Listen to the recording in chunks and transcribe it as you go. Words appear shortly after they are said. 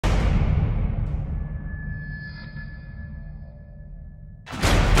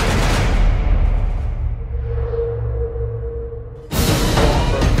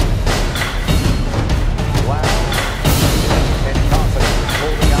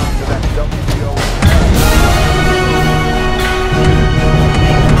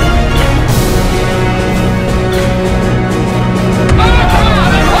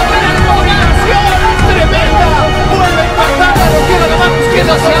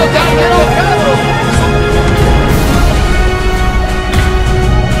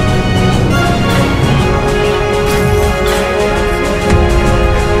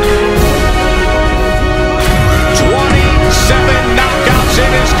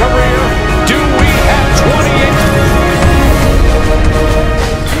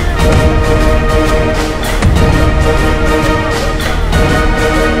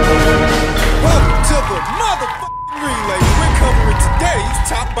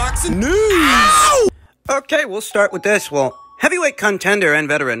boxing news. Ow! Okay, we'll start with this. Well, heavyweight contender and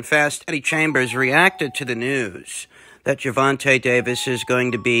veteran Fast Eddie Chambers reacted to the news that Gervonta Davis is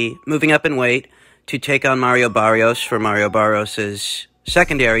going to be moving up in weight to take on Mario Barrios for Mario Barrios'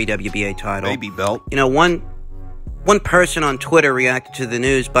 secondary WBA title. Baby belt. You know, one person on Twitter reacted to the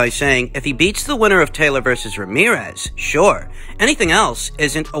news by saying, if he beats the winner of Taylor versus Ramirez, sure. Anything else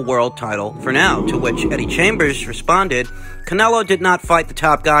isn't a world title for now. To which Eddie Chambers responded, Canelo did not fight the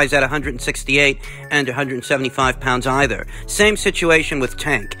top guys at 168 and 175 pounds either. Same situation with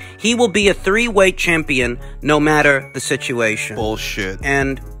Tank. He will be a three-weight champion no matter the situation. Bullshit.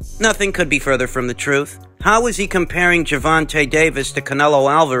 And nothing could be further from the truth. How is he comparing Gervonta Davis to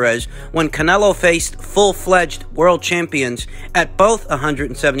Canelo Alvarez when Canelo faced full-fledged world champions at both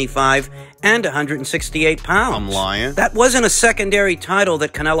 175 and 168 pounds? I'm lying. That wasn't a secondary title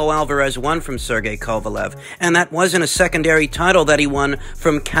that Canelo Alvarez won from Sergey Kovalev, and that wasn't a secondary title that he won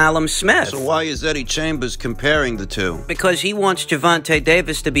from Callum Smith. So why is Eddie Chambers comparing the two? Because he wants Gervonta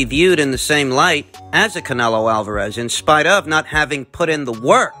Davis to be viewed in the same light as a Canelo Alvarez, in spite of not having put in the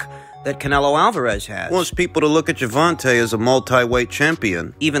work that Canelo Alvarez has. Wants people to look at Gervonta as a multi-weight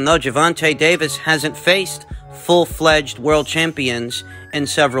champion. Even though Gervonta Davis hasn't faced full-fledged world champions in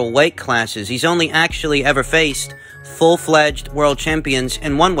several weight classes, he's only actually ever faced full-fledged world champions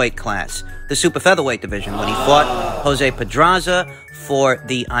in one weight class, the super featherweight division, when he fought Jose Pedraza for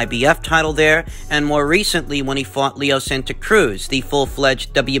the IBF title there, and more recently when he fought Leo Santa Cruz, the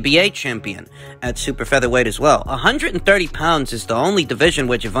full-fledged WBA champion at super featherweight as well. 130 pounds is the only division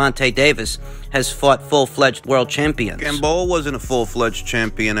where Gervonta Davis has fought full-fledged world champions. Gamboa wasn't a full-fledged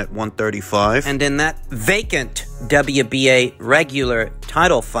champion at 135. And in that vacant WBA regular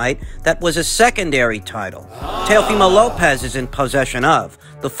title fight, that was a secondary title. Teofimo Lopez is in possession of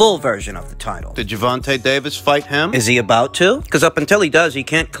the full version of the title. Did Gervonta Davis fight him? Is he about to? Because up until he does, he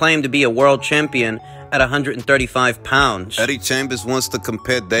can't claim to be a world champion at 135 pounds. Eddie Chambers wants to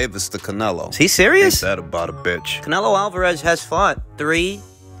compare Davis to Canelo. Is he serious? Ain't that about a bitch? Canelo Alvarez has fought 3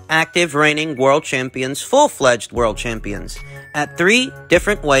 active reigning world champions, full-fledged world champions, at 3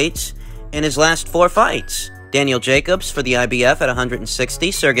 different weights in his last 4 fights. Daniel Jacobs for the IBF at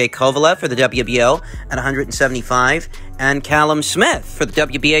 160, Sergey Kovalev for the WBO at 175, and Callum Smith for the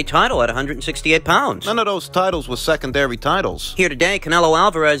WBA title at 168 pounds. None of those titles were secondary titles. Here today, Canelo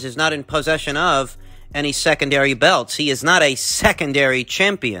Alvarez is not in possession of any secondary belts. He is not a secondary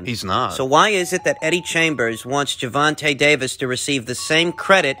champion. He's not. So why is it that Eddie Chambers wants Gervonta Davis to receive the same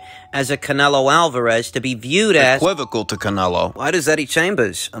credit as a Canelo Alvarez, to be viewed as equivocal to Canelo? Why does Eddie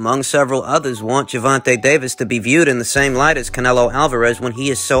Chambers, among several others, want Gervonta Davis to be viewed in the same light as Canelo Alvarez when he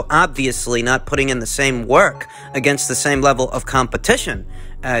is so obviously not putting in the same work against the same level of competition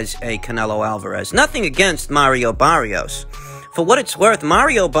as a Canelo Alvarez? Nothing against Mario Barrios. For what it's worth,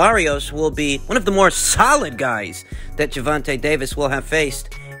 Mario Barrios will be one of the more solid guys that Gervonta Davis will have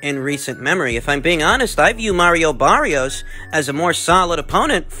faced in recent memory. If I'm being honest, I view Mario Barrios as a more solid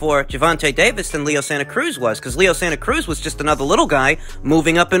opponent for Gervonta Davis than Leo Santa Cruz was, because Leo Santa Cruz was just another little guy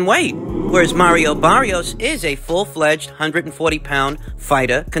moving up in weight, whereas Mario Barrios is a full-fledged 140-pound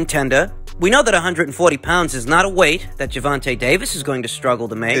fighter, contender. We know that 140 pounds is not a weight that Gervonta Davis is going to struggle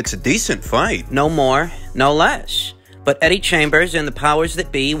to make. It's a decent fight. No more, no less. But Eddie Chambers and the powers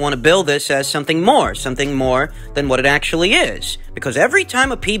that be want to bill this as something more than what it actually is. Because every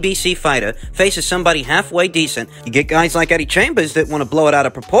time a PBC fighter faces somebody halfway decent, you get guys like Eddie Chambers that want to blow it out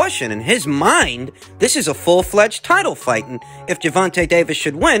of proportion. In his mind, this is a full-fledged title fight, and if Gervonta Davis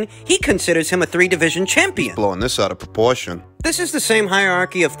should win, he considers him a 3-division champion. Blowing this out of proportion. This is the same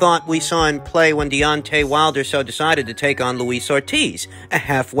hierarchy of thought we saw in play when Deontay Wilder so decided to take on Luis Ortiz, a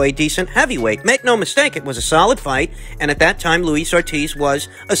halfway decent heavyweight. Make no mistake, it was a solid fight, and at that time Luis Ortiz was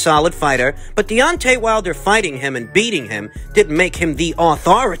a solid fighter, but Deontay Wilder fighting him and beating him didn't make him the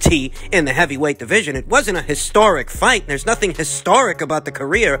authority in the heavyweight division. It wasn't a historic fight. There's nothing historic about the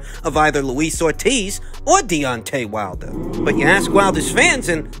career of either Luis Ortiz or Deontay Wilder. But you ask Wilder's fans,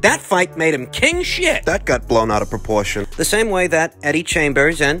 and that fight made him king shit. That got blown out of proportion. The same way that Eddie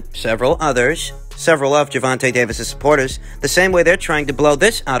Chambers and several others, several of Gervonta Davis' supporters, the same way they're trying to blow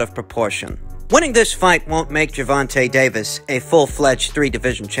this out of proportion. Winning this fight won't make Gervonta Davis a full-fledged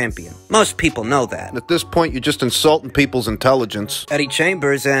 3-division champion. Most people know that. At this point, you're just insulting people's intelligence. Eddie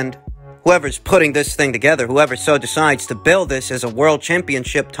Chambers and whoever's putting this thing together, whoever so decides to bill this as a world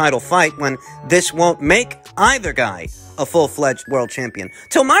championship title fight, when this won't make either guy a full-fledged world champion.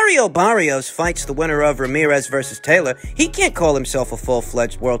 Till Mario Barrios fights the winner of Ramirez versus Taylor, he can't call himself a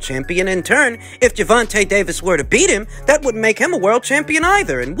full-fledged world champion. In turn, if Gervonta Davis were to beat him, that wouldn't make him a world champion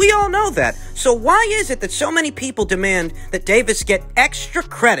either, and we all know that. So why is it that so many people demand that Davis get extra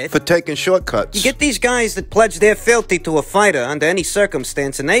credit For taking shortcuts. You get these guys that pledge their fealty to a fighter under any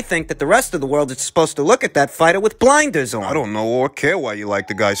circumstance, and they think that the rest of the world is supposed to look at that fighter with blinders on. I don't know or care why you like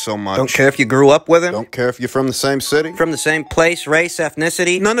the guy so much. Don't care if you grew up with him? Don't care if you're from the same city. From the same place, race,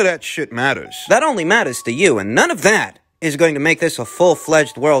 ethnicity? None of that shit matters. That only matters to you, and none of that is going to make this a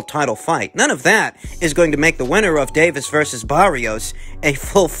full-fledged world title fight. None of that is going to make the winner of Davis versus Barrios a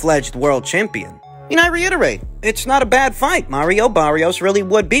full-fledged world champion. And I reiterate, it's not a bad fight. Mario Barrios really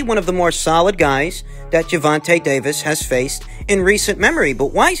would be one of the more solid guys that Gervonta Davis has faced in recent memory.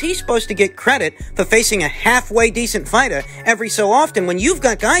 But why is he supposed to get credit for facing a halfway decent fighter every so often when you've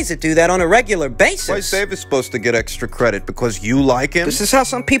got guys that do that on a regular basis? Why is Davis supposed to get extra credit? Because you like him? This is how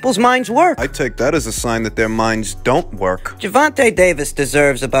some people's minds work. I take that as a sign that their minds don't work. Gervonta Davis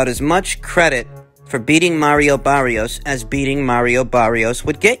deserves about as much credit for beating Mario Barrios as beating Mario Barrios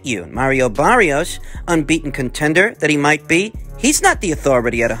would get you. Mario Barrios, unbeaten contender that he might be, he's not the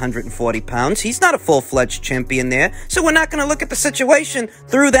authority at 140 pounds. He's not a full-fledged champion there. So we're not going to look at the situation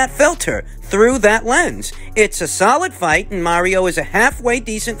through that filter, through that lens. It's a solid fight, and Mario is a halfway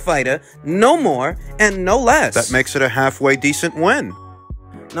decent fighter, no more and no less. That makes it a halfway decent win.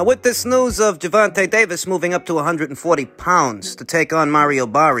 Now, with this news of Gervonta Davis moving up to 140 pounds to take on Mario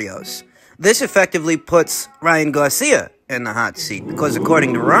Barrios, this effectively puts Ryan Garcia in the hot seat because,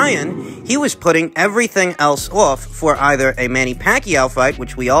 according to Ryan, he was putting everything else off for either a Manny Pacquiao fight,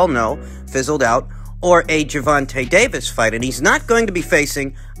 which we all know fizzled out, or a Gervonta Davis fight, and he's not going to be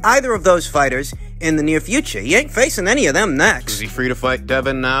facing either of those fighters in the near future. He ain't facing any of them next. Is he free to fight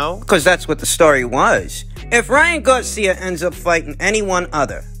Devin now? Because that's what the story was. If Ryan Garcia ends up fighting anyone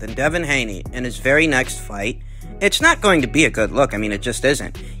other than Devin Haney in his very next fight, it's not going to be a good look. I mean, it just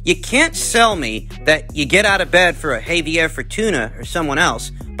isn't. You can't sell me that you get out of bed for a Javier Fortuna or someone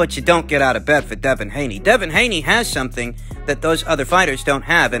else, but you don't get out of bed for Devin Haney. Devin Haney has something that those other fighters don't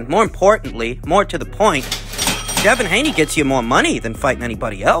have, and more importantly, more to the point, Devin Haney gets you more money than fighting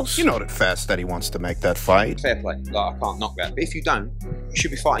anybody else. You know that Fast Eddie wants to make that fight. Fair play. Like, I can't knock that. But if you don't, you should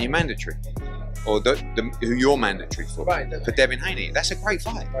be fighting your mandatory. Or who you're mandatory for. Right. For Devin Haney. That's a great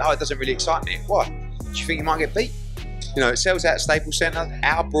fight. No, it doesn't really excite me. Why? Do you think you might get beat? You know, it sells out at Staples Center.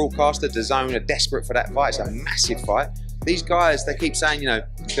 Our broadcaster, DAZN, are desperate for that fight. It's a massive fight. These guys, they keep saying, you know,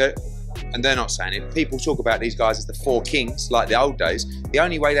 and they're not saying it. People talk about these guys as the four kings, like the old days. The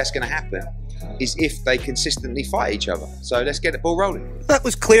only way that's going to happen is if they consistently fight each other. So let's get the ball rolling. That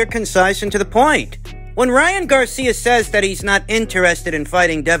was clear, concise, and to the point. When Ryan Garcia says that he's not interested in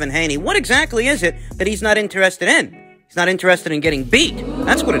fighting Devin Haney, what exactly is it that he's not interested in? He's not interested in getting beat.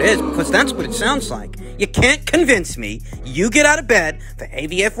 That's what it is, because that's what it sounds like. You can't convince me you get out of bed for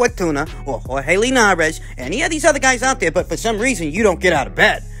Javier Fortuna or Jorge Linares, any of these other guys out there, but for some reason you don't get out of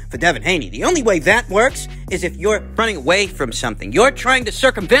bed for Devin Haney. The only way that works is if you're running away from something. You're trying to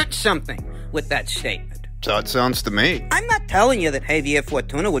circumvent something with that statement. So it sounds to me. I'm not telling you that Javier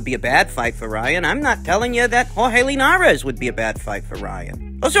Fortuna would be a bad fight for Ryan. I'm not telling you that Jorge Linares would be a bad fight for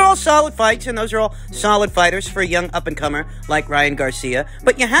Ryan. Those are all solid fights, and those are all solid fighters for a young up-and-comer like Ryan Garcia.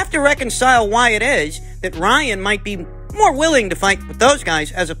 But you have to reconcile why it is that Ryan might be more willing to fight with those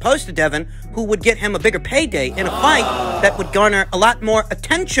guys as opposed to Devin, who would get him a bigger payday in a fight that would garner a lot more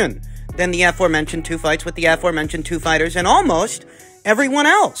attention than the aforementioned two fights with the aforementioned two fighters and almost everyone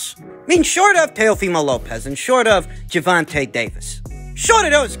else. I mean, short of Teofimo Lopez and short of Gervonta Davis, short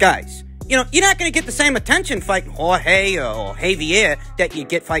of those guys, you know, you're not going to get the same attention fighting Jorge or Javier that you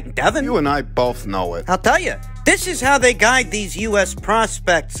get fighting Devin. You and I both know it. I'll tell you, this is how they guide these U.S.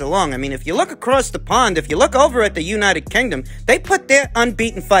 prospects along. I mean, if you look across the pond, if you look over at the United Kingdom, they put their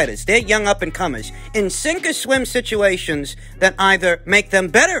unbeaten fighters, their young up-and-comers, in sink-or-swim situations that either make them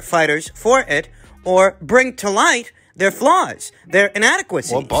better fighters for it or bring to light their flaws, their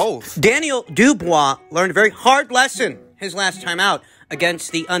inadequacies. Or both. Daniel Dubois learned a very hard lesson his last time out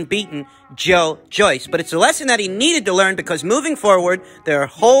against the unbeaten Joe Joyce. But it's a lesson that he needed to learn because moving forward, there are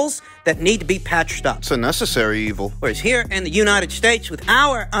holes that need to be patched up. It's a necessary evil. Whereas here in the United States, with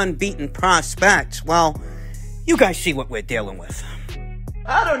our unbeaten prospects, well, you guys see what we're dealing with.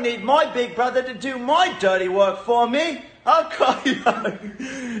 I don't need my big brother to do my dirty work for me. I'll call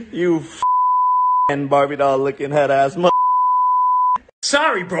you f***ing Barbie doll looking head ass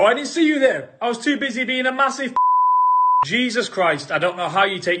Sorry, bro, I didn't see you there. I was too busy being a massive Jesus Christ, I don't know how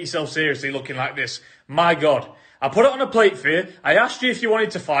you take yourself seriously looking like this. My God. I put it on a plate for you, I asked you if you wanted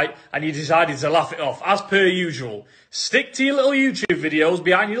to fight, and you decided to laugh it off, as per usual. Stick to your little YouTube videos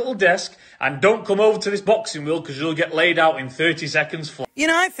behind your little desk, and don't come over to this boxing wheel, because you'll get laid out in 30 seconds flat. You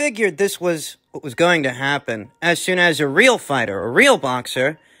know, I figured this was what was going to happen as soon as a real fighter, a real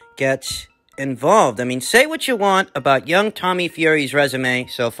boxer, gets involved. I mean, say what you want about young Tommy Fury's resume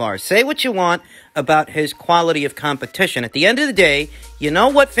so far. Say what you want about his quality of competition. At the end of the day, you know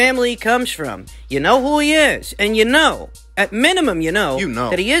what family he comes from. You know who he is. And you know, at minimum, you know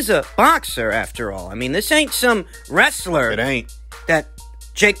that he is a boxer after all. I mean, this ain't some wrestler. It ain't. That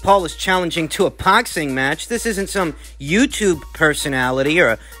Jake Paul is challenging to a boxing match. This isn't some YouTube personality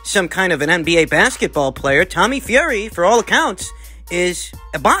or some kind of an NBA basketball player. Tommy Fury, for all accounts, is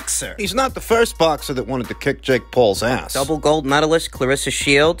a boxer. He's not the first boxer that wanted to kick Jake Paul's ass. Double gold medalist Clarissa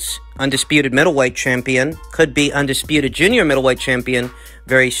Shields, undisputed middleweight champion, could be undisputed junior middleweight champion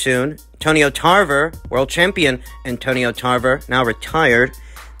very soon. Antonio Tarver, world champion Antonio Tarver, now retired.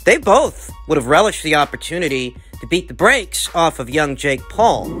 They both would have relished the opportunity to beat the brakes off of young Jake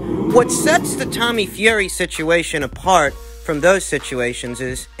Paul. What sets the Tommy Fury situation apart from those situations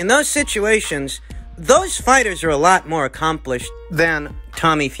is, in those situations, those fighters are a lot more accomplished than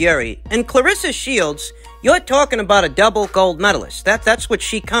Tommy Fury. And Clarissa Shields, you're talking about a double gold medalist. That's what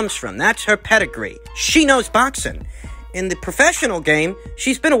she comes from. That's her pedigree. She knows boxing. In the professional game,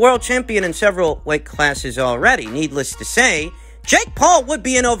 she's been a world champion in several weight classes already. Needless to say, Jake Paul would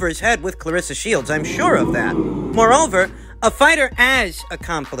be in over his head with Clarissa Shields. I'm sure of that. Moreover, a fighter as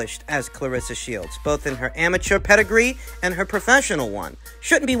accomplished as Clarissa Shields, both in her amateur pedigree and her professional one,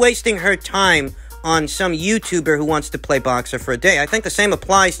 shouldn't be wasting her time on some YouTuber who wants to play boxer for a day. I think the same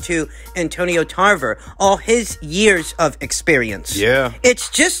applies to Antonio Tarver, all his years of experience. Yeah.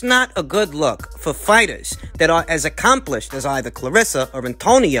 It's just not a good look for fighters that are as accomplished as either Clarissa or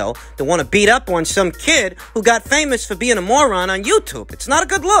Antonio to want to beat up on some kid who got famous for being a moron on YouTube. It's not a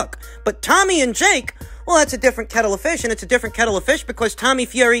good look. But Tommy and Jake, well, that's a different kettle of fish, and it's a different kettle of fish because Tommy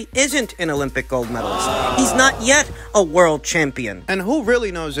Fury isn't an Olympic gold medalist. He's not yet a world champion. And who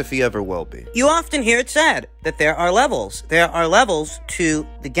really knows if he ever will be? You often hear it said that there are levels. There are levels to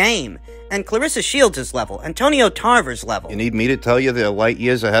the game. And Clarissa Shields' level, Antonio Tarver's level. You need me to tell you they're light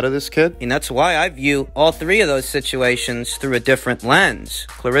years ahead of this kid? And that's why I view all three of those situations through a different lens.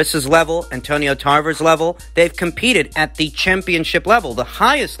 Clarissa's level, Antonio Tarver's level, they've competed at the championship level, the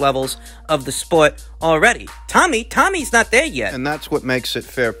highest levels of the sport already. Tommy's not there yet. And that's what makes it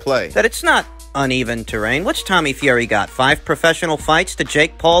fair play. That it's not uneven terrain. What's Tommy Fury got? 5 professional fights to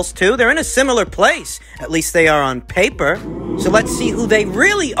Jake Paul's 2? They're in a similar place. At least they are on paper. So let's see who they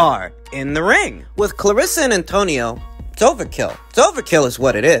really are in the ring. With Clarissa and Antonio, it's overkill. It's overkill is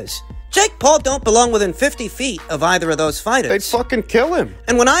what it is. Jake Paul don't belong within 50 feet of either of those fighters. They'd fucking kill him.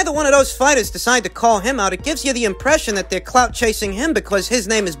 And when either one of those fighters decide to call him out, it gives you the impression that they're clout chasing him because his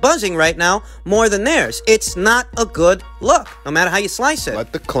name is buzzing right now more than theirs. It's not a good look, no matter how you slice it.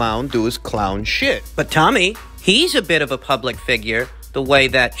 Let the clown do his clown shit. But Tommy, he's a bit of a public figure. The way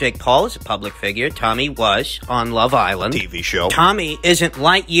that Jake Paul is a public figure, Tommy was on Love Island. TV show. Tommy isn't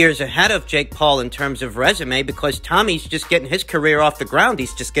light years ahead of Jake Paul in terms of resume because Tommy's just getting his career off the ground.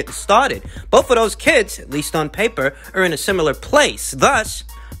 He's just getting started. Both of those kids, at least on paper, are in a similar place. Thus,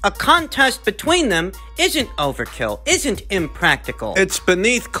 a contest between them isn't overkill, isn't impractical. It's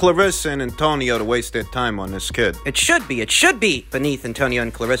beneath Clarissa and Antonio to waste their time on this kid. It should be beneath Antonio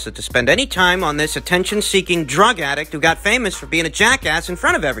and Clarissa to spend any time on this attention-seeking drug addict who got famous for being a jackass in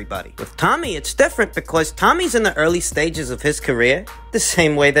front of everybody. With Tommy, it's different because Tommy's in the early stages of his career, the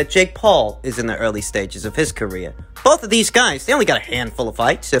same way that Jake Paul is in the early stages of his career. Both of these guys, they only got a handful of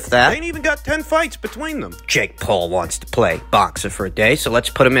fights, if that. They ain't even got 10 fights between them. Jake Paul wants to play boxer for a day, so let's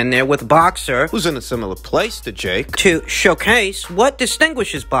put him in there with boxer. Who's in a similar place to Jake. To showcase what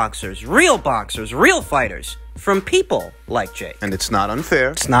distinguishes boxers, real fighters, from people like Jake. And it's not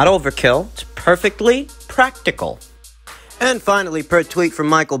unfair. It's not overkill. It's perfectly practical. And finally, per tweet from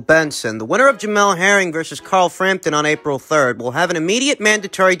Michael Benson, the winner of Jamel Herring versus Carl Frampton on April 3rd will have an immediate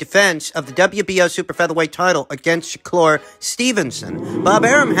mandatory defense of the WBO super featherweight title against Shakur Stevenson. Bob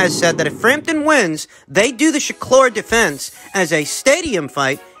Arum has said that if Frampton wins, they do the Shakur defense as a stadium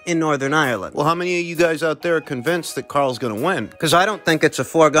fight in Northern Ireland. Well, how many of you guys out there are convinced that Carl's going to win? Because I don't think it's a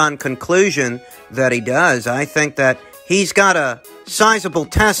foregone conclusion that he does. I think that he's got a sizable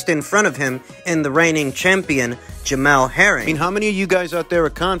test in front of him in the reigning champion, Jamel Herring. I mean, how many of you guys out there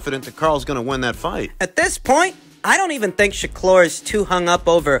are confident that Carl's going to win that fight? At this point, I don't even think Shakur is too hung up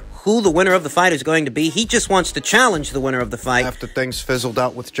over who the winner of the fight is going to be. He just wants to challenge the winner of the fight. After things fizzled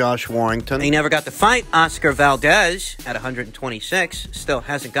out with Josh Warrington. He never got to fight Oscar Valdez at 126. Still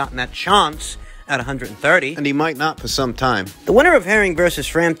hasn't gotten that chance at 130. And he might not for some time. The winner of Herring versus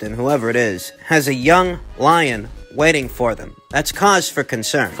Frampton, whoever it is, has a young lion waiting for them. That's cause for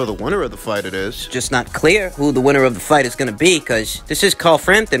concern. For the winner of the fight, it is. Just not clear who the winner of the fight is going to be, because this is Carl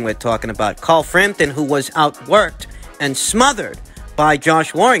Frampton we're talking about. Carl Frampton, who was outworked and smothered by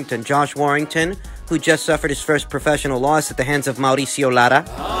Josh Warrington. Josh Warrington, who just suffered his first professional loss at the hands of Mauricio Lara.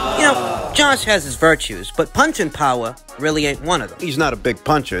 You know, Josh has his virtues, but punching power really ain't one of them. He's not a big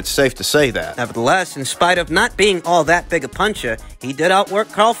puncher, it's safe to say that. Nevertheless, in spite of not being all that big a puncher, he did outwork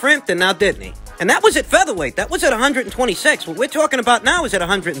Carl Frampton now, didn't he? And that was at featherweight. That was at 126. What we're talking about now is at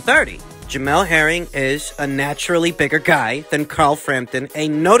 130. Jamel Herring is a naturally bigger guy than Carl Frampton, a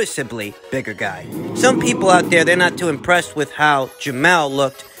noticeably bigger guy. Some people out there, they're not too impressed with how Jamel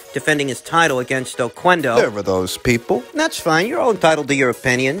looked defending his title against Oquendo. There were those people. That's fine. You're all entitled to your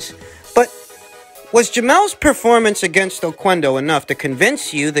opinions. But was Jamel's performance against Oquendo enough to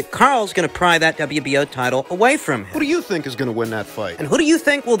convince you that Carl's going to pry that WBO title away from him? Who do you think is going to win that fight? And who do you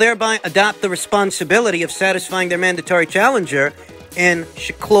think will thereby adopt the responsibility of satisfying their mandatory challenger in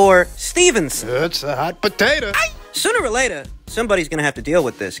Shakur Stevenson? It's a hot potato. Sooner or later, somebody's going to have to deal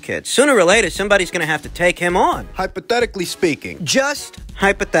with this kid. Sooner or later, somebody's going to have to take him on. Hypothetically speaking. Just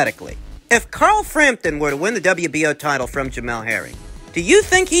hypothetically. If Carl Frampton were to win the WBO title from Jamel Herring, do you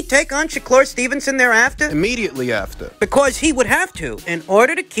think he'd take on Shakur Stevenson thereafter? Immediately after. Because he would have to. In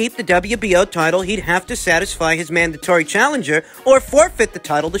order to keep the WBO title, he'd have to satisfy his mandatory challenger or forfeit the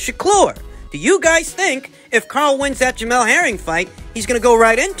title to Shakur. Do you guys think if Carl wins that Jamel Herring fight, he's going to go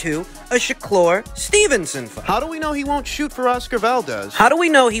right into a Shakur Stevenson fight? How do we know he won't shoot for Oscar Valdez? How do we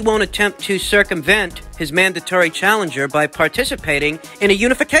know he won't attempt to circumvent his mandatory challenger by participating in a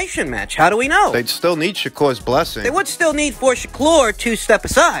unification match? How do we know? They'd still need Shakur's blessing. They would still need for Shakur to step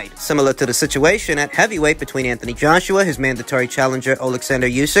aside. Similar to the situation at heavyweight between Anthony Joshua, his mandatory challenger Alexander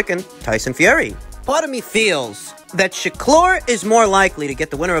Usyk, and Tyson Fury. Part of me feels that Shakur is more likely to get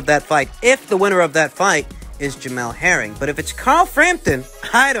the winner of that fight if the winner of that fight is Jamel Herring. But if it's Carl Frampton,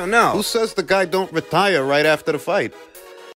 I don't know. Who says the guy don't retire right after the fight?